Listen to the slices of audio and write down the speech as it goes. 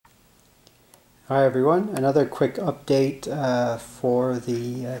Hi everyone, another quick update for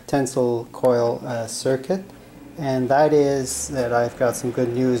the TinselKoil circuit, and that is that I've got some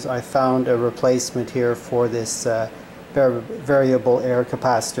good news. I found a replacement here for this variable air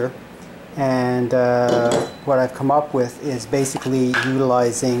capacitor, and what I've come up with is basically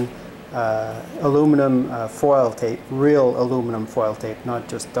utilizing aluminum foil tape, real aluminum foil tape, not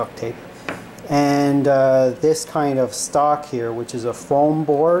just duct tape, and this kind of stock here, which is a foam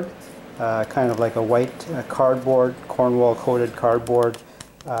board, kind of like a white cardboard, Cornwall coated cardboard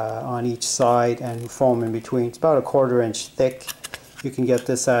on each side and foam in between. It's about a 1/4 inch thick. You can get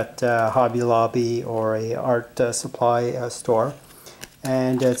this at Hobby Lobby or a art supply store,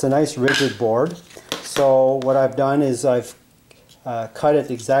 and it's a nice rigid board. So what I've done is I've cut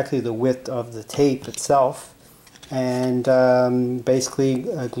it exactly the width of the tape itself, and basically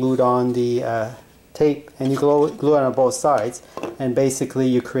glued on the tape, and you glue it on both sides, and basically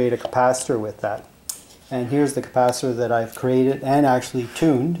you create a capacitor with that. And here's the capacitor that I've created and actually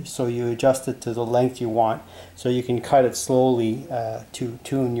tuned, so you adjust it to the length you want, so you can cut it slowly to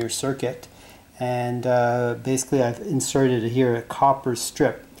tune your circuit. And basically I've inserted here a copper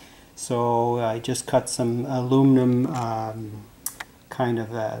strip, so I just cut some aluminum kind of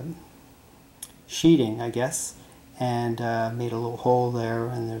sheeting, I guess, and made a little hole there,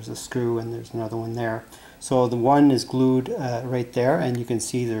 and there's a screw, and there's another one there. So the one is glued right there, and you can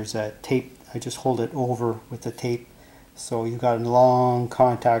see there's a tape. I just hold it over with the tape, so you've got a long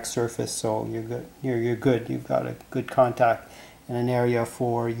contact surface, so you're good. You're good. You've got a good contact and an area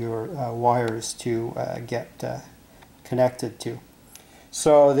for your wires to get connected to.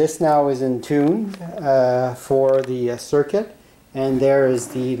 So this now is in tune for the circuit, and there is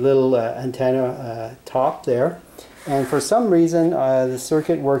the little antenna top there. And for some reason the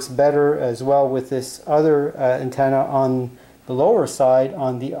circuit works better as well with this other antenna on the lower side,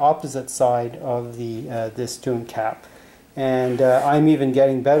 on the opposite side of the this tune cap. And I'm even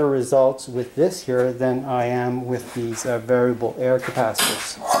getting better results with this here than I am with these variable air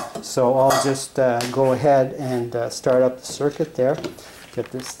capacitors. So I'll just go ahead and start up the circuit there,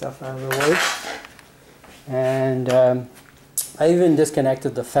 get this stuff out of the way. And I even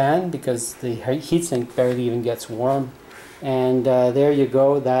disconnected the fan because the heatsink barely even gets warm. And there you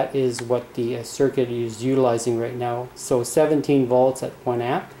go, that is what the circuit is utilizing right now. So 17 volts at 1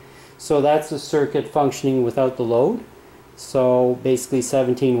 amp. So that's the circuit functioning without the load. So basically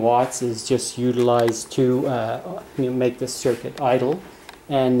 17 watts is just utilized to make the circuit idle.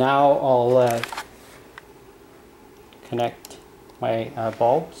 And now I'll connect my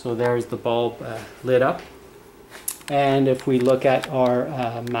bulb. So there's the bulb lit up. And if we look at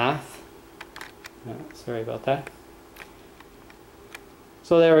our math, sorry about that.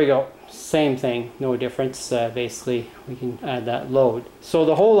 So there we go, same thing, no difference. Basically, we can add that load. So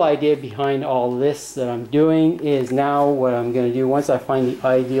the whole idea behind all this that I'm doing is now what I'm going to do once I find the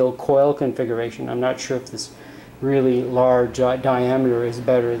ideal coil configuration. I'm not sure if this really large diameter is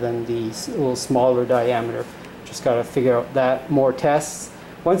better than the little smaller diameter. Just got to figure out that, more tests.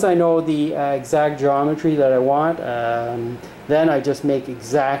 Once I know the exact geometry that I want, then I just make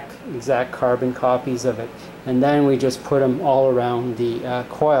exact carbon copies of it, and then we just put them all around the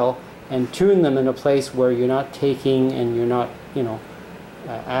coil and tune them in a place where you're not taking and you're not,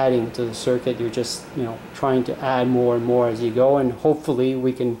 adding to the circuit. You're just, trying to add more and more as you go, and hopefully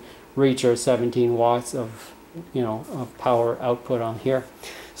we can reach our 17 watts of, of power output on here.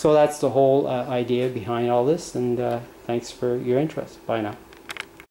 So that's the whole idea behind all this, and thanks for your interest. Bye now.